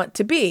they want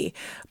to be.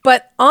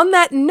 But on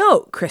that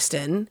note,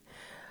 Kristen,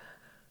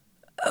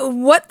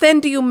 what then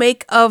do you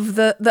make of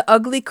the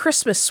ugly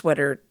Christmas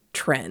sweater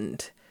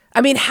trend?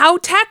 I mean, how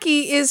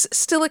tacky is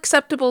still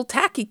acceptable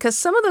tacky? Because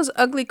some of those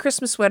ugly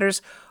Christmas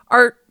sweaters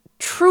are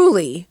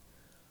truly,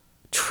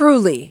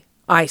 truly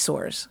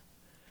eyesores.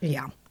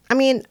 Yeah. I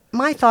mean,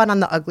 my thought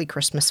on the ugly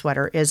Christmas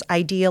sweater is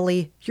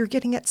ideally you're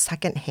getting it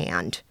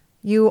secondhand.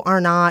 You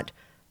are not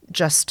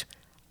just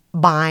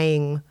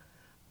buying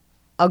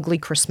ugly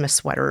Christmas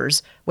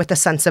sweaters with a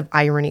sense of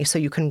irony so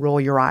you can roll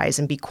your eyes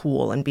and be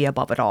cool and be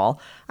above it all.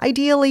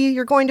 Ideally,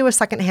 you're going to a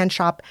secondhand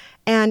shop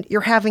and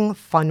you're having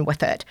fun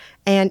with it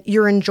and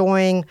you're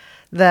enjoying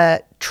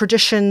the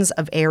traditions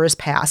of eras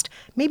past.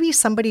 Maybe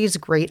somebody's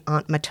great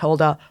Aunt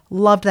Matilda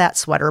loved that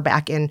sweater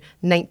back in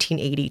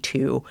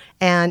 1982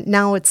 and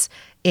now it's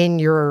in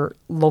your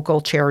local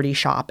charity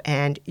shop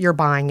and you're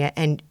buying it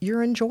and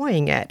you're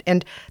enjoying it.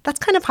 And that's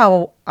kind of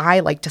how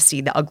I like to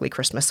see the ugly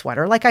Christmas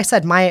sweater. Like I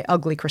said, my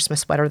ugly Christmas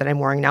sweater that I'm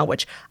wearing now,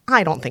 which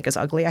I don't think is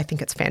ugly, I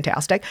think it's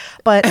fantastic,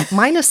 but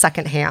mine is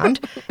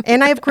secondhand.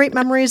 And I have great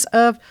memories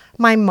of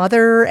my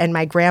mother and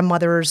my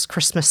grandmother's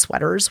Christmas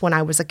sweaters when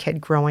I was a kid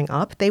growing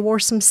up. They wore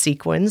some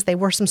sequins, they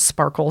wore some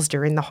sparkles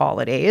during the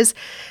holidays,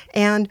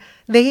 and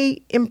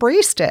they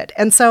embraced it.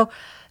 And so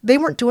they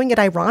weren't doing it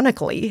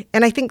ironically.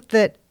 And I think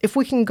that if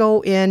we can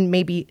go in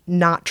maybe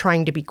not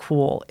trying to be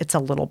cool, it's a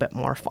little bit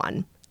more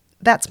fun.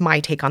 That's my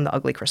take on the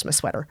ugly Christmas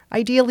sweater.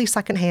 Ideally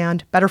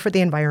secondhand, better for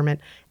the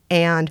environment,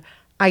 and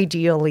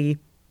ideally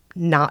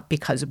not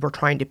because we're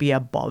trying to be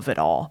above it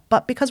all,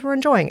 but because we're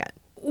enjoying it.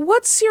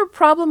 what's your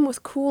problem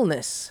with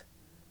coolness?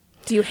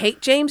 Do you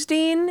hate James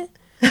Dean?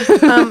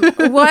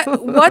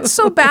 What's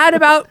so bad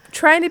about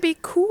trying to be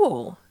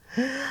cool?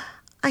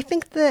 I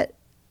think that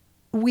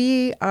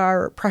we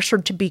are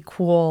pressured to be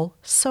cool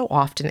so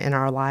often in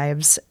our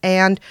lives.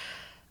 And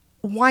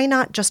why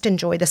not just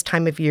enjoy this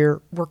time of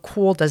year where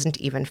cool doesn't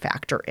even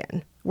factor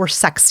in, where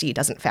sexy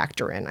doesn't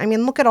factor in? I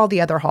mean, look at all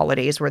the other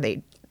holidays where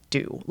they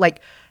do.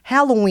 Like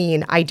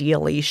Halloween,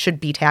 ideally, should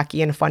be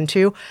tacky and fun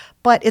too,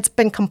 but it's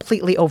been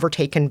completely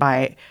overtaken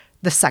by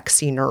the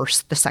sexy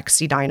nurse, the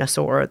sexy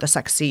dinosaur, the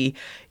sexy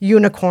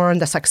unicorn,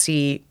 the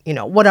sexy,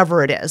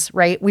 whatever it is,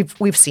 right?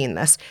 We've seen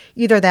this.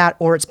 Either that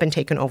or it's been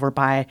taken over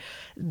by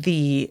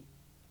the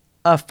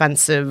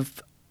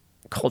offensive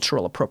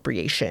cultural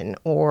appropriation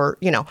or,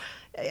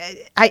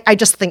 I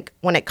just think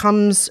when it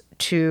comes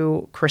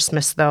to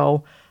Christmas,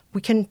 though,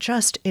 we can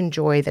just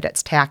enjoy that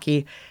it's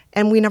tacky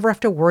and we never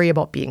have to worry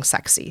about being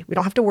sexy. We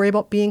don't have to worry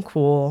about being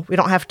cool. We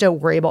don't have to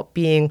worry about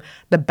being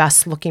the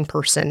best looking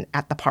person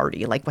at the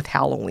party, like with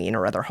Halloween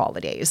or other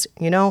holidays.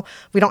 We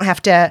don't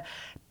have to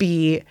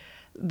be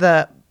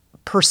the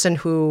person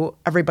who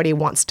everybody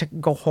wants to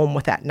go home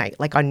with that night,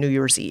 like on New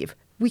Year's Eve.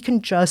 We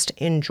can just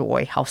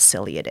enjoy how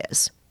silly it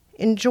is.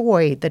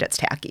 Enjoy that it's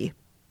tacky.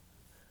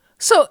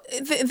 So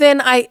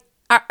then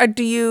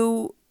do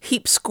you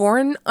heap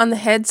scorn on the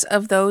heads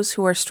of those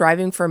who are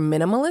striving for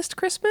minimalist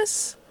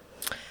Christmas?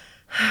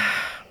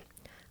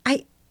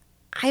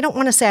 I don't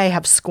want to say I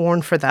have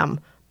scorn for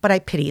them, but I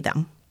pity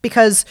them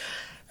because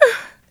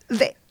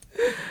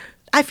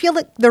I feel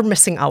like they're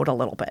missing out a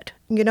little bit,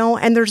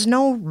 and there's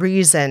no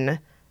reason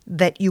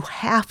that you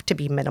have to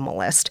be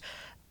minimalist.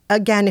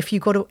 Again, if you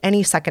go to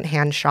any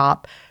secondhand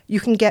shop, you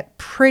can get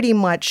pretty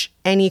much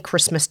any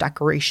Christmas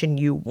decoration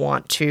you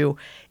want to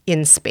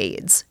in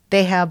spades.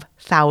 They have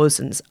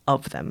thousands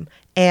of them.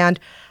 And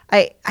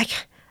I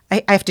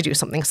have to do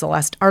something,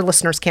 Celeste. Our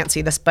listeners can't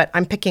see this, but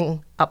I'm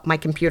picking up my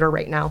computer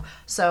right now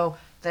so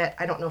that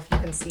I don't know if you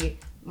can see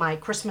my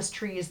Christmas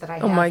trees that I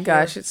have. Oh my here.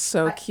 gosh, it's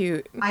so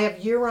cute. I have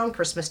year-round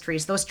Christmas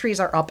trees. Those trees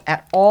are up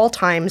at all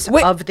times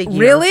of the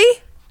year.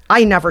 Really?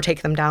 I never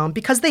take them down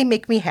because they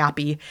make me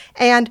happy.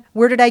 And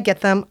where did I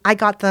get them? I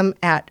got them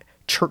at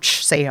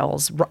church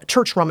sales,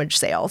 church rummage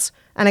sales,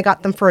 and I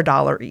got them for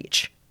 $1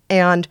 each.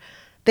 And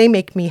they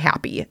make me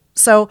happy.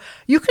 So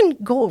you can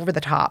go over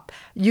the top.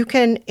 You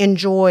can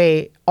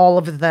enjoy all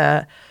of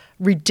the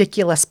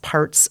ridiculous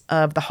parts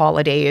of the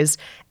holidays,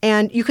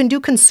 and you can do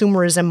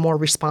consumerism more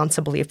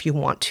responsibly if you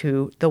want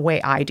to, the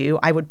way I do.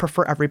 I would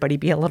prefer everybody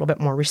be a little bit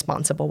more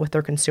responsible with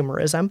their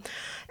consumerism,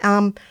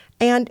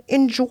 and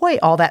enjoy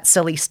all that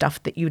silly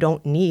stuff that you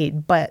don't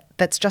need, but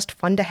that's just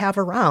fun to have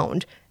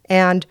around.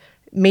 And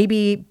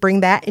maybe bring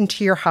that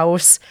into your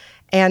house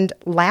and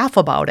laugh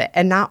about it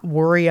and not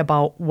worry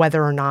about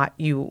whether or not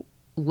you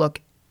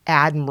look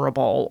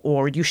admirable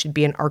or you should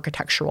be an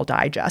Architectural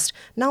Digest.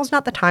 Now's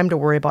not the time to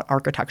worry about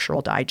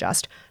Architectural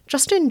Digest.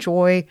 Just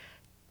enjoy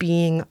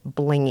being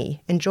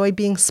blingy, enjoy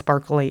being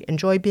sparkly,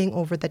 enjoy being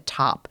over the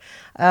top.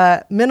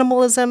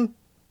 Minimalism,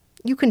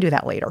 you can do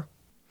that later.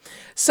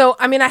 So,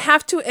 I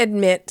have to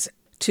admit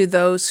to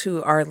those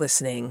who are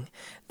listening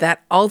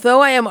that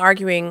although I am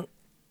arguing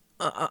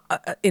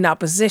in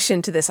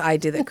opposition to this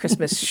idea that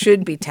Christmas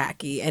should be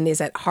tacky and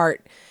is at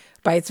heart,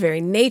 by its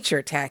very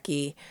nature,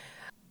 tacky,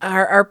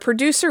 our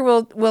producer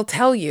will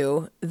tell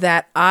you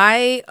that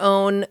I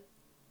own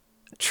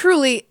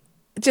truly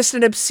just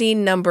an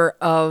obscene number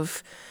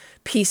of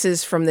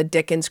pieces from the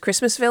Dickens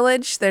Christmas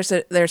Village. There's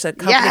a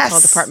company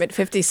called Department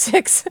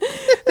 56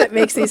 that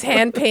makes these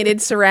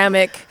hand-painted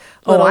ceramic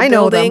little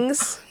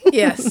buildings.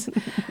 Yes.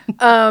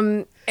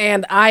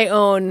 And I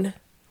own...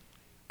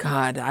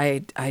 God,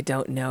 I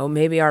don't know.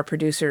 Maybe our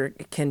producer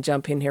can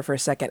jump in here for a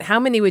second. How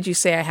many would you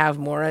say I have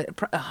more?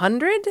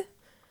 100?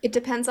 It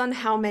depends on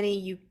how many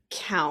you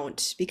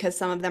count, because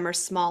some of them are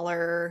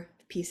smaller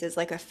pieces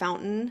like a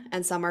fountain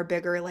and some are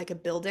bigger like a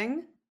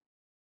building.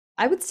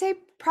 I would say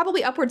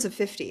probably upwards of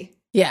 50.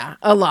 Yeah,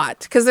 a lot.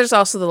 Because there's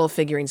also little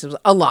figurines.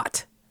 A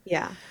lot.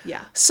 Yeah.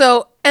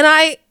 So, and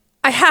I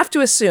have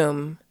to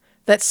assume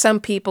that some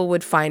people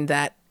would find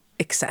that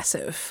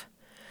excessive.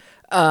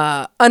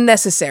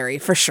 Unnecessary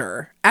for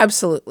sure.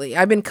 Absolutely.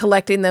 I've been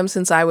collecting them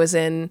since I was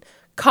in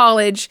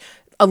college.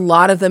 A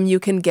lot of them you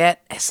can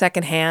get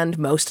secondhand.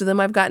 Most of them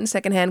I've gotten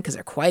secondhand because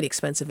they're quite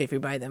expensive if you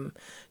buy them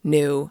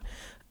new.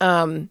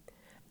 And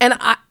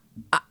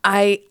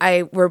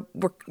we're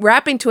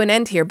wrapping to an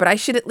end here, but I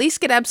should at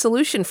least get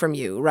absolution from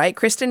you, right?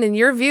 Kristen, in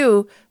your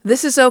view,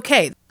 this is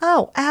okay.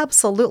 Oh,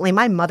 absolutely.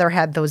 My mother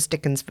had those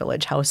Dickens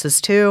Village houses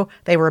too.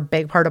 They were a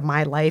big part of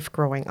my life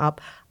growing up.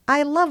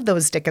 I love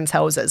those Dickens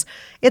houses.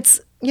 It's,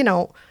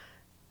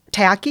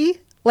 tacky.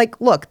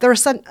 Like, look, they're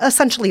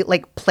essentially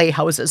like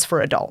playhouses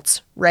for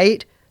adults,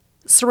 right?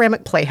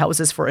 Ceramic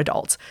playhouses for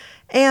adults.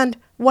 And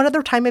what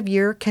other time of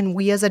year can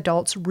we as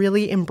adults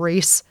really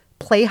embrace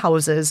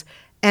playhouses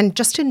and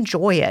just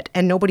enjoy it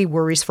and nobody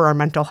worries for our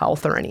mental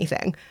health or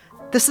anything?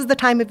 This is the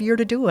time of year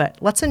to do it.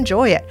 Let's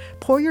enjoy it.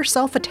 Pour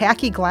yourself a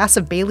tacky glass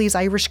of Bailey's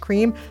Irish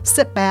Cream,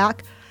 sit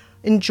back,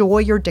 Enjoy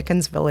your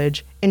Dickens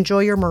Village. Enjoy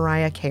your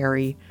Mariah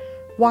Carey.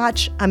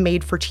 Watch a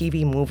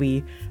made-for-TV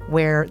movie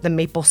where the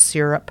maple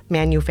syrup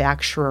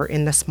manufacturer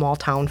in the small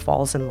town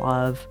falls in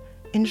love.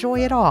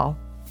 Enjoy it all.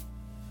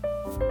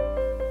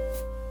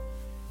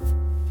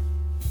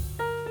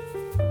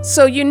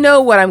 So you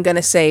know what I'm going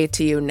to say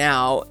to you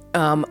now.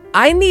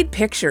 I need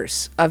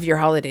pictures of your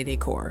holiday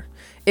decor.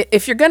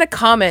 If you're going to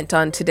comment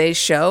on today's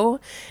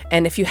show,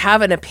 and if you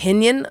have an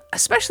opinion,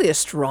 especially a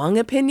strong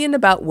opinion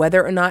about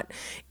whether or not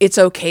it's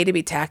okay to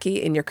be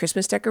tacky in your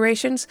Christmas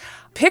decorations,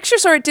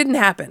 pictures or it didn't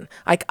happen.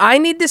 Like, I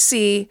need to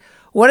see,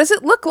 what does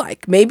it look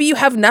like? Maybe you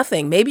have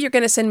nothing. Maybe you're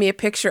going to send me a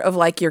picture of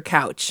like your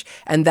couch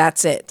and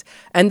that's it.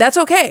 And that's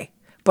okay.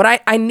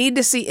 But I need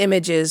to see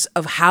images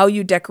of how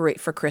you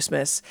decorate for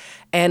Christmas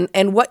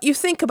and what you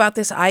think about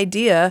this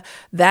idea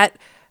that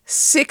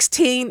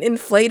 16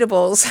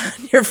 inflatables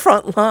on your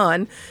front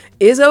lawn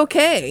is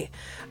okay.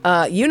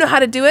 You know how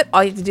to do it.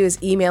 All you have to do is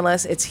email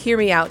us. It's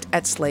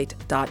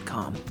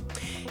hearmeout@slate.com.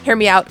 Hear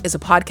Me Out is a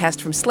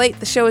podcast from Slate.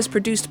 The show is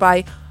produced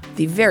by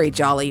the very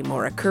jolly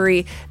Maura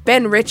Curry.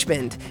 Ben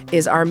Richmond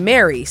is our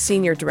Mary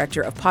Senior Director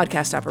of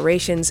Podcast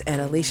Operations, and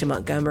Alicia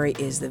Montgomery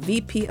is the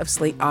VP of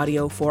Slate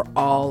Audio for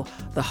all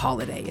the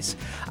holidays.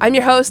 I'm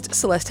your host,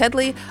 Celeste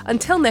Headley.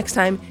 Until next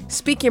time,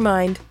 speak your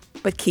mind,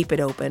 but keep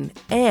it open,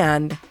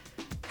 and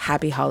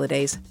happy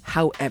holidays,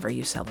 however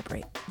you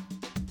celebrate.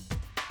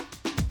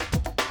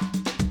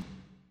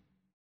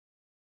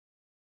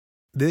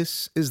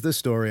 This is the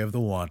story of the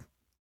one.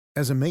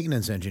 As a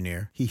maintenance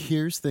engineer, he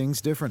hears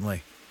things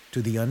differently.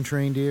 To the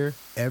untrained ear,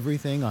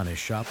 everything on his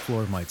shop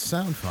floor might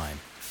sound fine,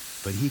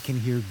 but he can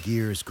hear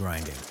gears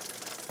grinding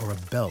or a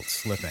belt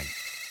slipping.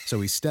 So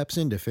he steps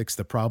in to fix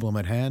the problem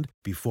at hand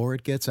before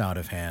it gets out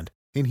of hand.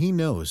 And he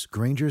knows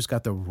Grainger's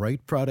got the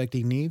right product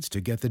he needs to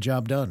get the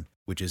job done,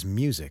 which is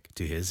music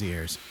to his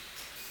ears.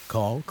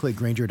 Call, click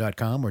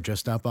Grainger.com, or just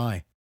stop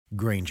by.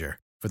 Grainger,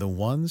 for the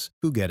ones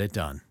who get it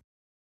done.